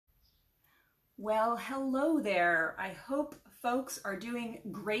Well, hello there. I hope folks are doing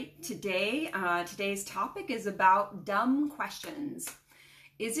great today. Today's topic is about dumb questions.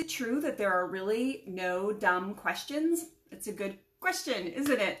 Is it true that there are really no dumb questions? It's a good question,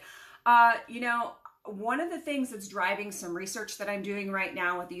 isn't it? One of the things that's driving some research that I'm doing right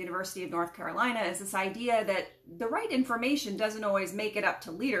now at the University of North Carolina is this idea that the right information doesn't always make it up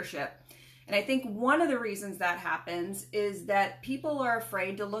to leadership. And I think one of the reasons that happens is that people are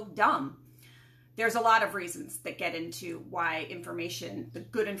afraid to look dumb. There's a lot of reasons that get into why the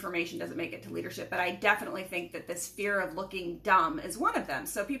good information doesn't make it to leadership, but I definitely think that this fear of looking dumb is one of them.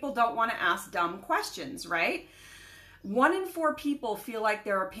 So people don't want to ask dumb questions, right? 1 in 4 people feel like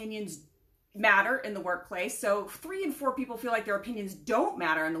their opinions matter in the workplace. So 3 in 4 people feel like their opinions don't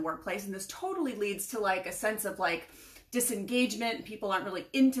matter in the workplace. And this totally leads to like a sense of like disengagement. People aren't really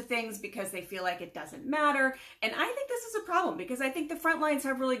into things because they feel like it doesn't matter. And I think this is a problem because I think the front lines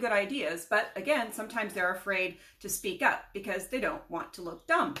have really good ideas, but again, sometimes they're afraid to speak up because they don't want to look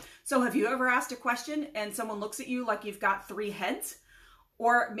dumb. So have you ever asked a question and someone looks at you like you've got 3 heads?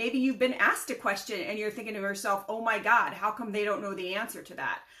 Or maybe you've been asked a question and you're thinking to yourself, oh my God, how come they don't know the answer to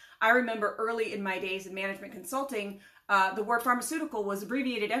that? I remember early in my days in management consulting, the word pharmaceutical was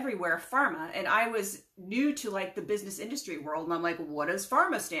abbreviated everywhere, pharma, and I was new to like the business industry world, and I'm like, what does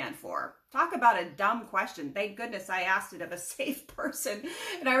pharma stand for? Talk about a dumb question. Thank goodness I asked it of a safe person.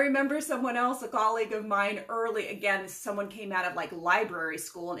 And I remember someone else, a colleague of mine early, again, someone came out of like library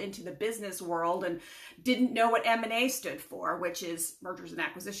school and into the business world and didn't know what M&A stood for, which is mergers and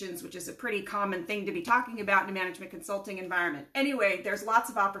acquisitions, which is a pretty common thing to be talking about in a management consulting environment. Anyway, there's lots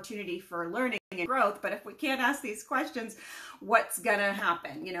of opportunity for learning and growth, but if we can't ask these questions, what's gonna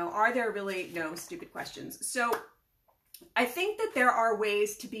happen? Are there really no stupid questions? So I think that there are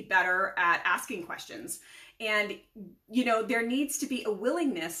ways to be better at asking questions. And, there needs to be a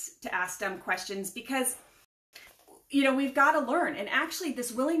willingness to ask dumb questions because, we've got to learn. And actually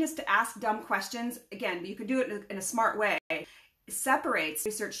this willingness to ask dumb questions, again, you can do it in a smart way,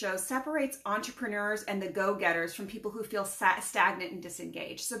 research shows, separates entrepreneurs and the go-getters from people who feel stagnant and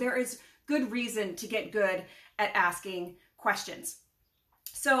disengaged. So there is good reason to get good at asking questions.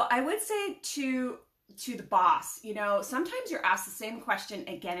 So I would say to the boss, sometimes you're asked the same question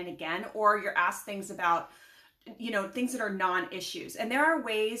again and again, or you're asked things about, things that are non-issues. And there are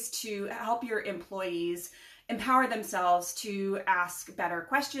ways to help your employees empower themselves to ask better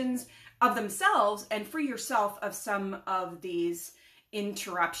questions of themselves and free yourself of some of these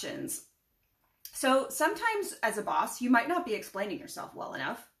interruptions. So sometimes as a boss, you might not be explaining yourself well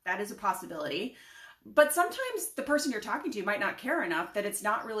enough. That is a possibility. But sometimes the person you're talking to might not care enough that it's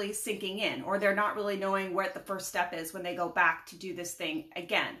not really sinking in, or they're not really knowing what the first step is when they go back to do this thing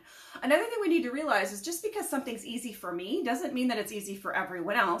again. Another thing we need to realize is just because something's easy for me doesn't mean that it's easy for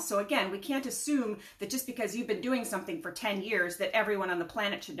everyone else. So again, we can't assume that just because you've been doing something for 10 years that everyone on the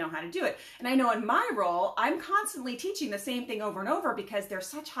planet should know how to do it. And I know in my role, I'm constantly teaching the same thing over and over because there's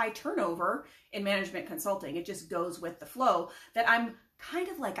such high turnover in management consulting. It just goes with the flow that I'm kind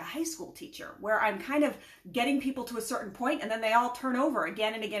of like a high school teacher where I'm kind of getting people to a certain point and then they all turn over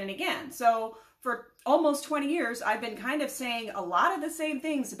again and again and again. So for almost 20 years, I've been kind of saying a lot of the same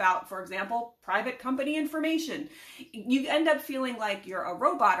things about, for example, private company information. You end up feeling like you're a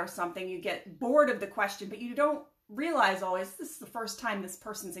robot or something. You get bored of the question, but you don't realize always this is the first time this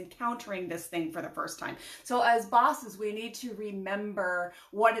person's encountering this thing for the first time. So as bosses, we need to remember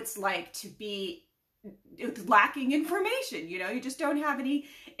what it's like to be lacking information. You just don't have any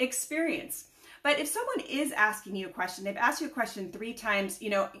experience. But if someone is asking you a question, they've asked you a question 3 times,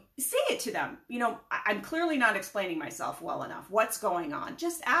 say it to them. I'm clearly not explaining myself well enough. What's going on?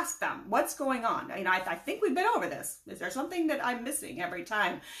 Just ask them, what's going on? I think we've been over this. Is there something that I'm missing every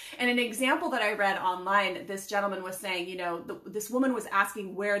time? And an example that I read online, this gentleman was saying, this woman was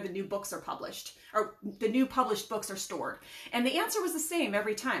asking where the new books are published, or the new published books are stored. And the answer was the same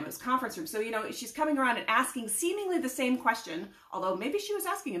every time. It was conference room. So, she's coming around and asking seemingly the same question, although maybe she was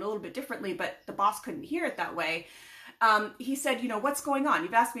asking it a little bit differently, but the boss couldn't hear it that way. He said, what's going on?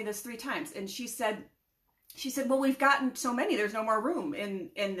 You've asked me this 3 times. And she said, well, we've gotten so many, there's no more room in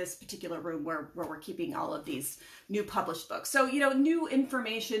this particular room where we're keeping all of these new published books. So, new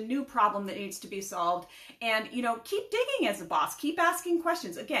information, new problem that needs to be solved. And, keep digging as a boss, keep asking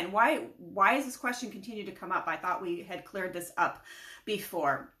questions. Again, why does this question continue to come up? I thought we had cleared this up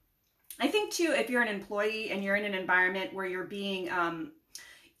before. I think too, if you're an employee and you're in an environment where you're being,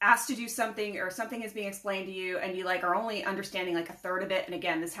 asked to do something or something is being explained to you and you like are only understanding like a third of it. And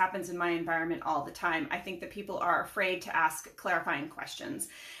again, this happens in my environment all the time. I think that people are afraid to ask clarifying questions,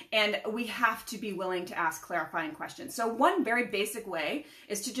 and we have to be willing to ask clarifying questions. So one very basic way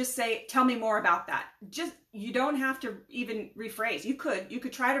is to just say, tell me more about that. You don't have to even rephrase. You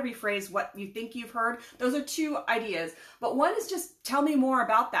could try to rephrase what you think you've heard. Those are two ideas. But one is just tell me more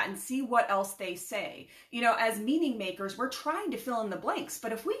about that and see what else they say. You know, as meaning makers, we're trying to fill in the blanks.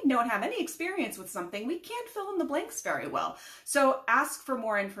 But if we don't have any experience with something, we can't fill in the blanks very well. So ask for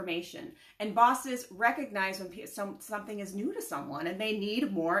more information. And bosses recognize when something is new to someone and they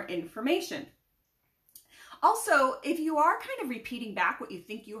need more information. Also, if you are kind of repeating back what you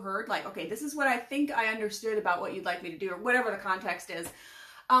think you heard, like, okay, this is what I think I understood about what you'd like me to do, or whatever the context is,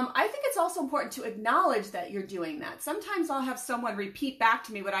 I think it's also important to acknowledge that you're doing that. Sometimes I'll have someone repeat back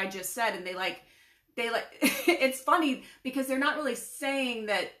to me what I just said, and they like, it's funny because they're not really saying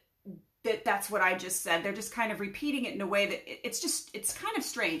that's what I just said. They're just kind of repeating it in a way that it's kind of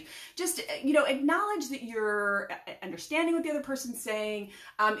strange. Just, you know, acknowledge that you're understanding what the other person's saying.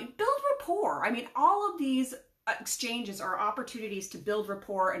 Build rapport. I mean, all of these exchanges are opportunities to build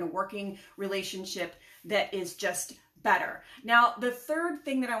rapport in a working relationship that is just better. Now, the third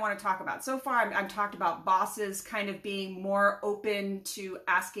thing that I want to talk about, so far I've talked about bosses kind of being more open to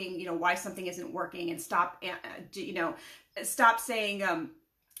asking, you know, why something isn't working, and stop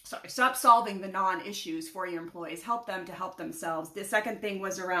solving the non-issues for your employees. Help them to help themselves. The second thing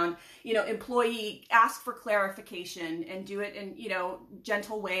was around, you know, employee ask for clarification and do it in, you know,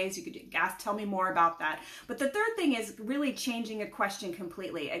 gentle ways. You could ask, tell me more about that. But the third thing is really changing a question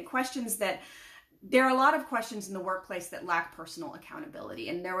completely, and questions that there are a lot of questions in the workplace that lack personal accountability.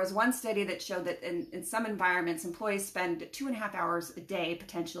 And there was one study that showed that in some environments, employees spend 2.5 hours a day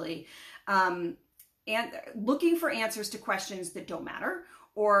potentially and looking for answers to questions that don't matter,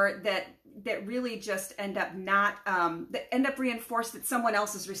 or that really just end up reinforced that someone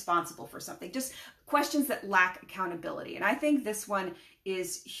else is responsible for something. Just questions that lack accountability. And I think this one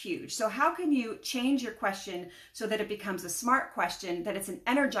is huge. So how can you change your question so that it becomes a smart question, that it's an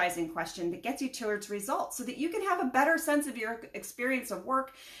energizing question that gets you towards results, so that you can have a better sense of your experience of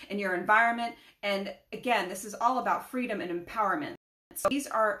work and your environment? And again, this is all about freedom and empowerment. So these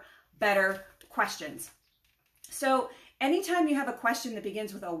are better questions. So anytime you have a question that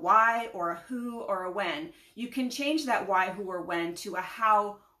begins with a why or a who or a when, you can change that why, who, or when to a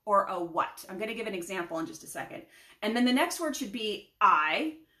how or a what. I'm going to give an example in just a second. And then the next word should be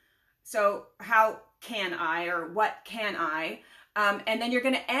I. So how can I, or what can I? And then you're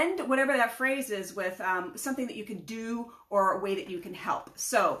going to end whatever that phrase is with something that you can do or a way that you can help.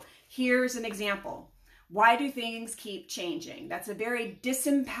 So here's an example. Why do things keep changing? That's a very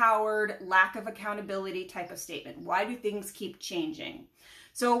disempowered, lack of accountability type of statement. Why do things keep changing?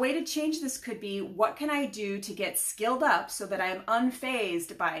 So a way to change this could be, what can I do to get skilled up so that I'm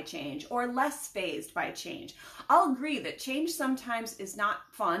unfazed by change or less fazed by change? I'll agree that change sometimes is not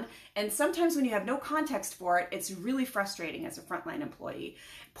fun, and sometimes when you have no context for it, it's really frustrating as a frontline employee.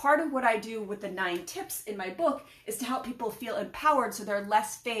 Part of what I do with the 9 tips in my book is to help people feel empowered so they're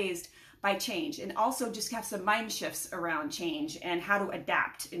less fazed by change, and also just have some mind shifts around change and how to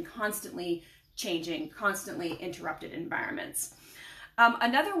adapt in constantly changing, constantly interrupted environments.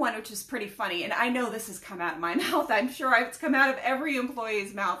 Another one, which is pretty funny, and I know this has come out of my mouth, I'm sure it's come out of every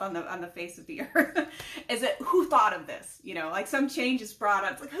employee's mouth on the face of the earth, is that who thought of this? You know, like some change is brought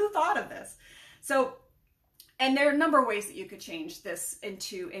up, it's like, who thought of this? So, and there are a number of ways that you could change this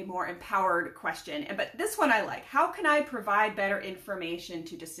into a more empowered question. But this one I like. How can I provide better information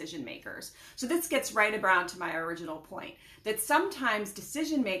to decision makers? So this gets right around to my original point, that sometimes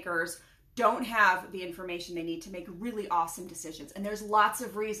decision makers don't have the information they need to make really awesome decisions. And there's lots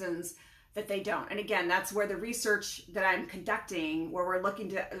of reasons that they don't. And again, that's where the research that I'm conducting, where we're looking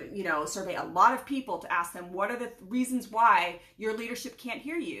to, you know, survey a lot of people to ask them, what are the reasons why your leadership can't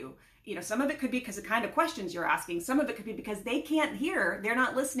hear you? You know, some of it could be because of the kind of questions you're asking. Some of it could be because they can't hear, they're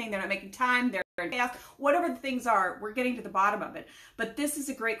not listening, they're not making time, they're in chaos. Whatever the things are, we're getting to the bottom of it. But this is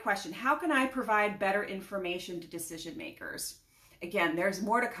a great question. How can I provide better information to decision makers? Again, there's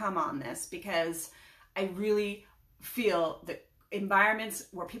more to come on this, because I really feel that environments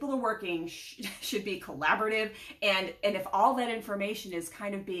where people are working should be collaborative, and if all that information is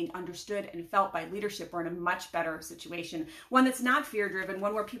kind of being understood and felt by leadership, we're in a much better situation, one that's not fear-driven,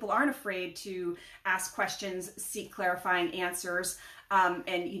 one where people aren't afraid to ask questions, seek clarifying answers,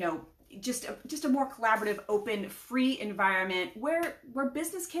 and, you know, just a more collaborative, open, free environment where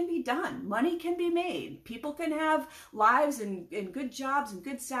business can be done, money can be made, people can have lives and good jobs and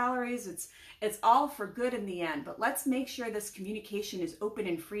good salaries. It's all for good in the end. But let's make sure this communication is open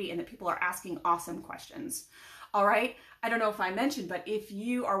and free and that people are asking awesome questions. All right. I don't know if I mentioned, but if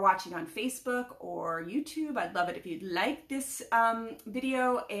you are watching on Facebook or YouTube, I'd love it if you'd like this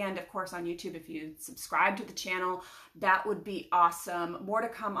video. And of course on YouTube, if you subscribe to the channel, that would be awesome. More to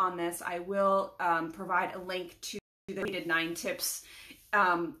come on this. I will provide a link to the rated 9 tips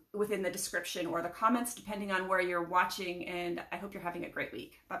within the description or the comments, depending on where you're watching. And I hope you're having a great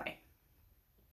week. Bye-bye.